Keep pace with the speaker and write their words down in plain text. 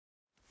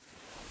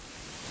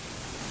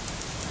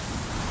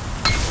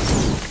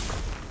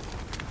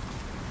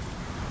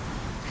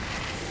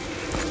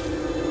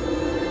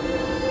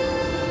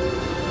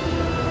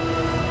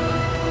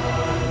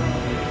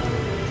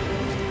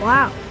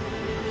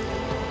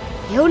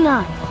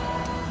Yona.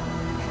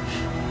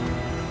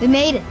 We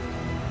made it.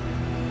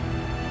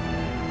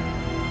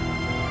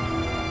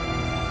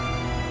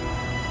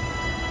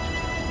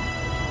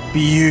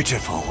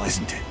 Beautiful,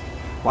 isn't it?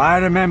 Why, I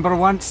remember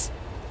once...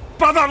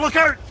 Brother, look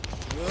out!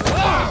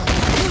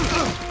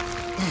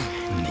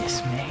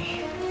 Miss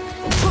me?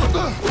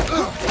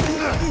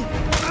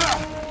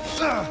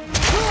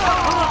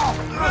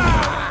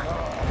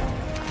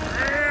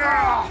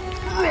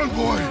 Run,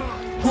 boy!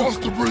 Cross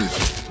the bridge!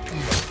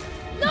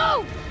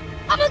 No!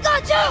 I'm a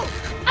god too!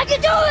 I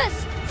can do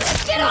this!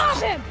 Get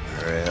off him!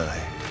 Really?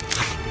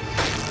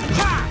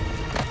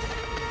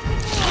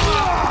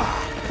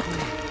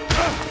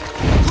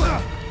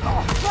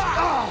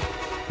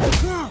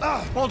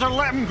 Baldur,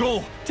 let him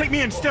go! Take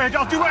me instead,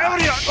 I'll do whatever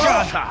you...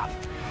 Shut up!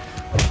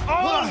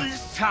 All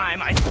this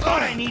time I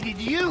thought I needed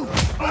you!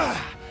 But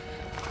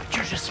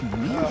you're just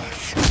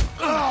meat.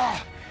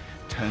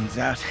 Turns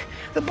out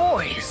the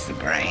boy's the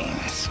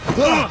brains.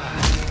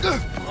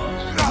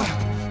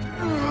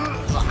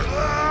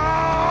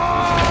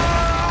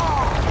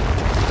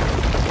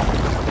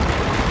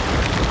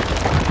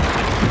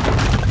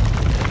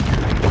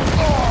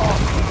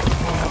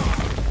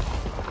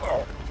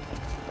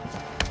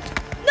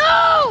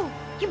 No!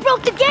 You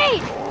broke the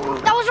gate!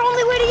 That was our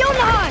only way to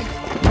Jotunheim!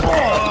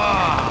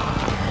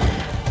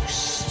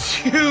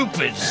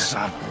 Stupid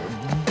son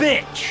of a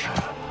bitch!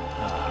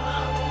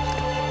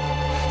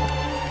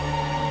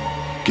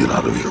 Get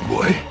out of here,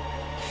 boy.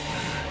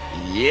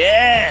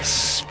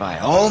 Yes, by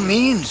all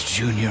means,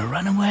 Junior,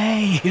 run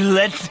away.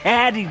 Let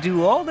Daddy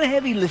do all the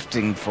heavy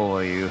lifting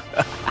for you.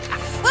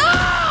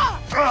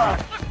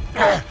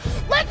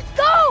 Let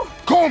go!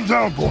 Calm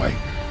down, boy.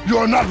 You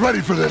are not ready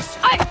for this.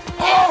 I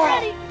am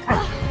ready!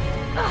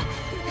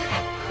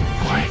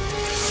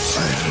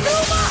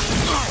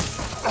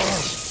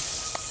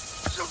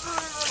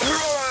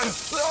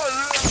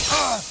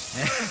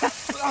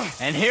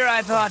 And here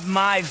I thought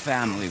my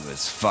family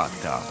was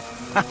fucked up.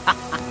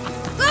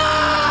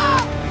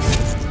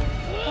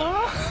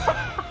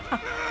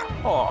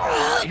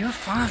 Oh, your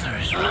father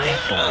is right,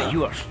 boy.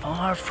 You are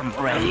far from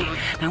ready.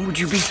 Now would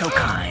you be so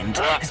kind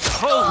as to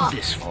hold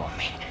this for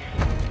me?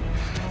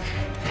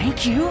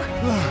 Thank you.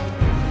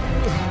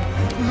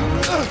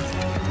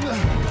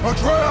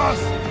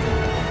 Atreus!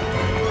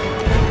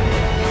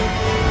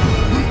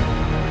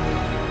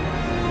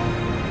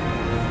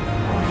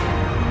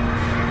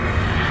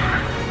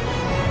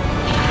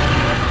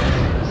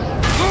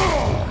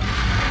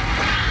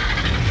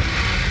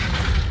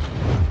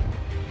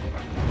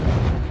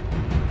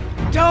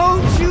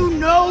 Don't you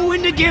know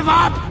when to give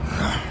up?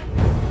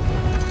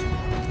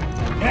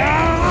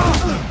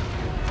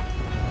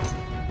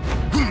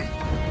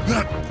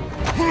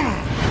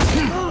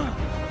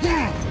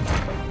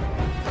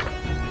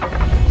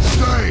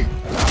 Stay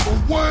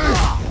away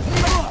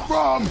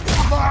from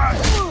my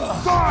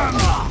son!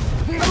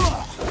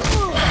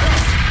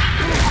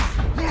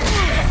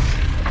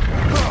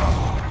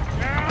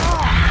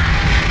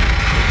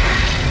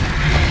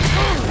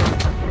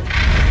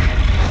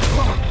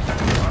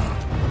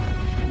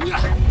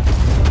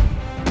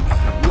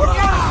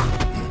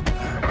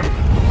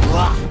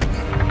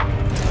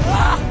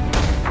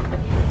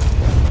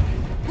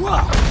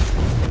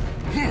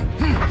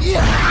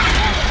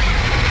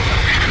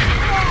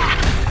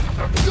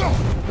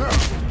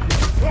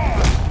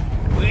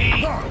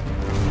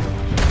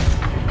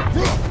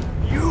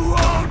 You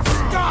won't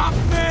stop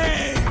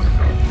me!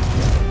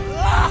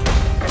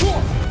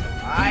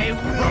 I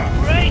will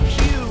break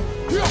you!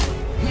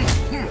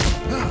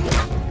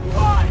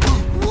 Why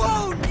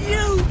won't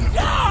you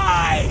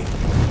die?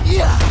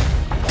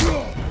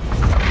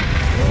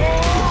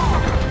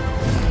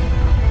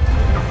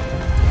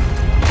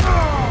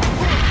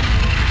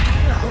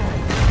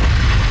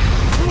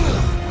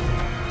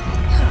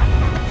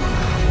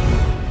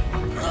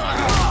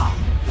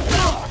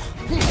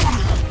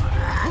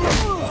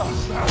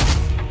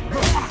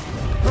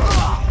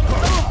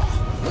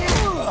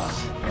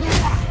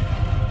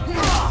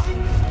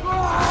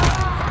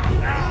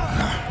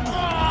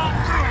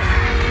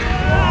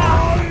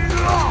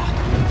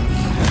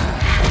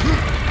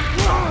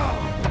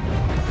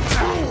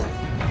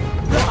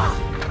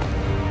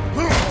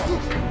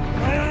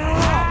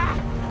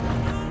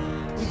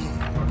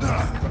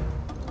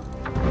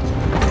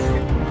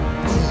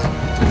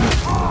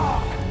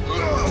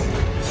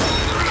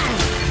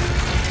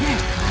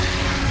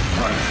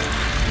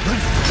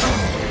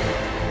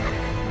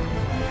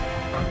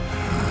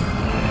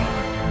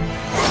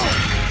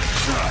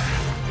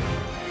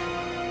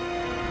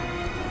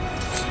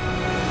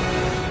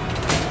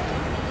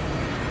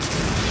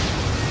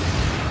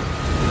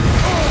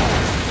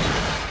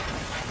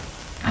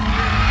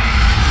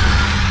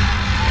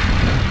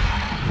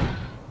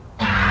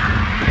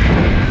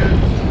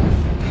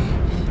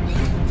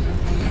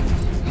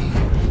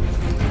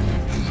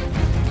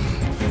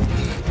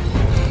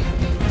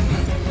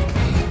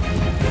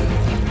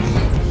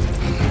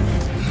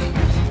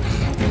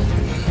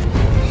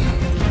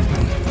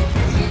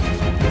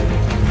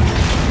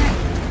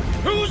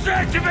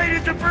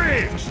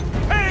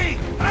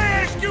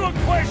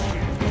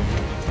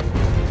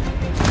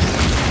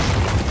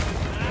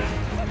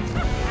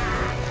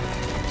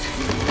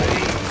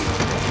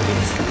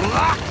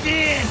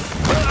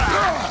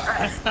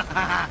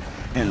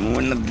 And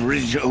when the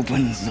bridge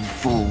opens, the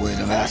full weight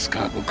of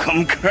Asgard will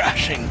come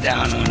crashing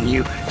down on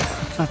you.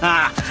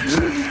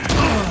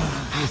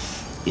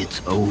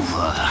 It's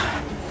over.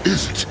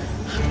 Is it?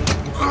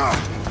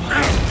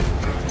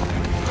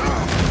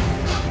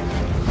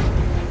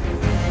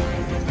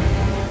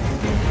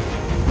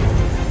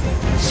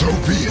 So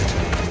be it.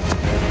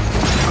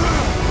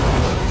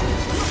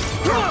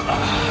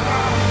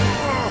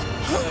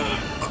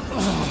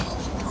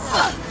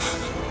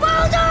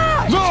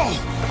 No!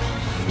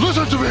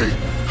 Listen to me!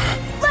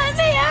 Let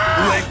me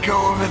out! Let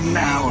go of it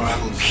now or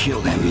I will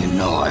kill him. You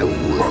know I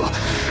will.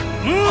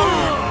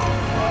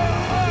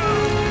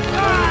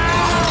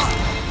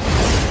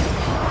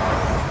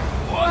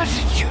 What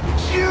did you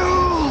do?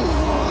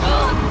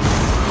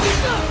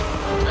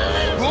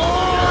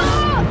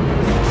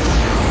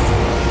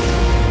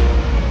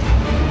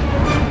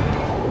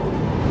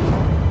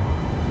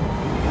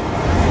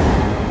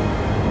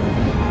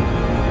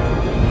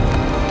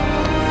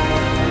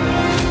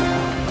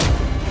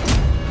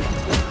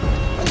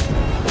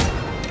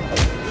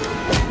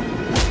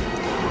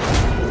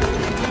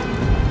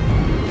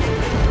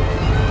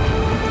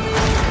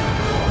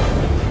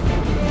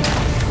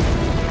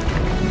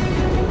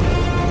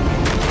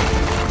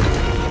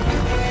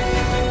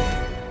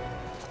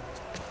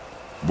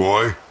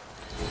 Boy,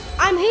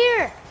 I'm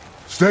here!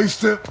 stay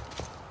still.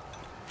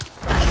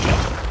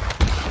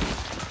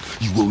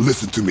 You will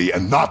listen to me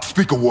and not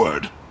speak a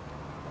word.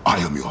 I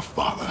am your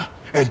father,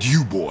 and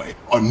you, boy,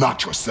 are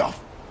not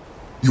yourself.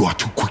 You are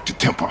too quick to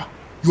temper.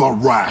 You are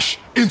rash,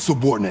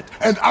 insubordinate,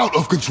 and out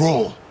of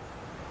control.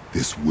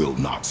 This will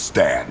not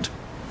stand.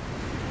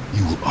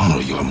 You will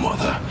honor your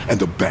mother and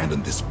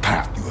abandon this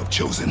path you have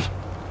chosen.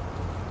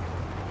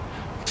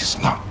 It is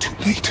not too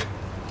late.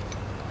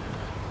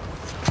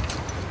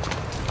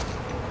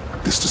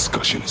 This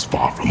discussion is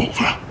far from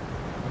over.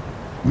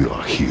 We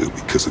are here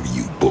because of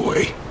you,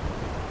 boy.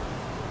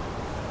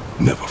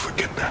 Never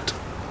forget that.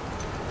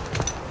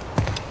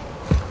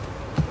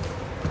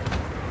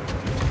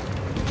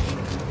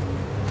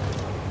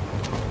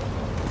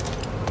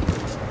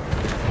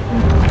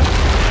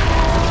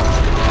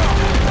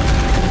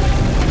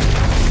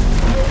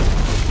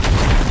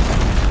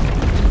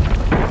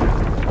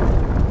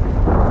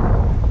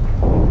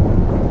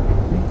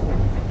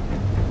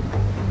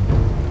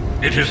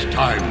 It is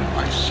time,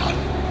 my son.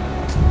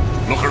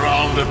 Look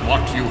around at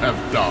what you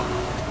have done.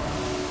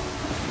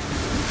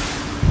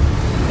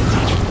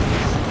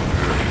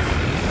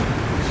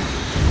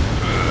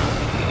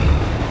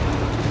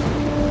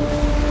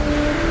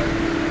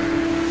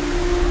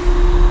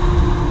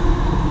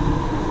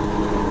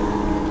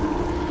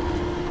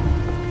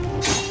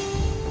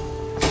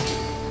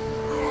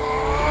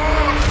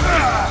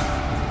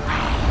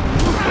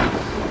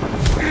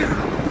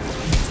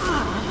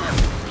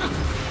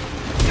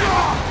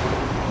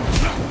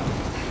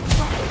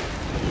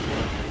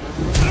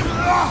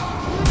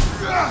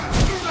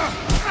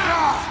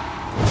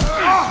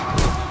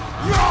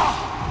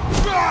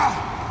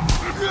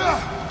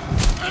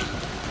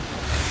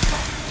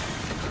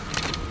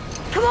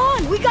 Come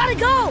on, we gotta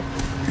go!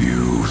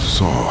 You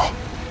saw.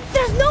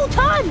 There's no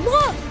time,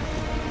 look!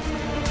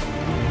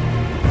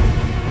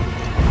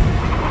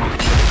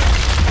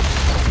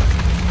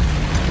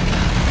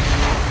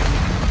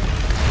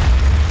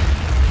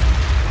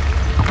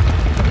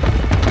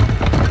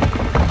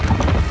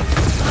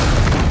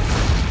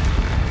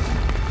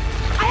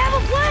 I have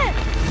a plan!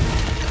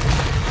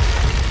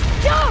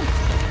 Jump!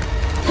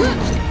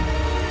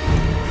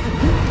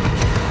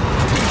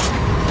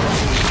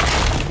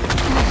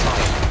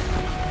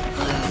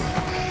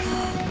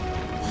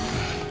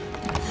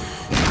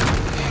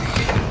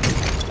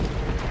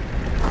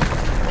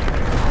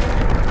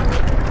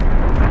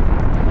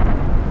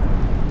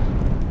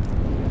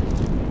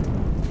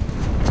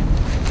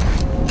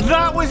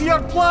 That was your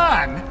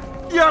plan?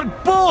 You're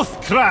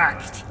both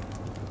cracked!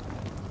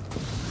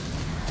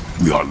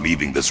 We are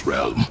leaving this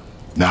realm.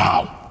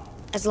 Now.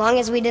 As long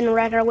as we didn't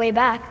wreck our way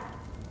back.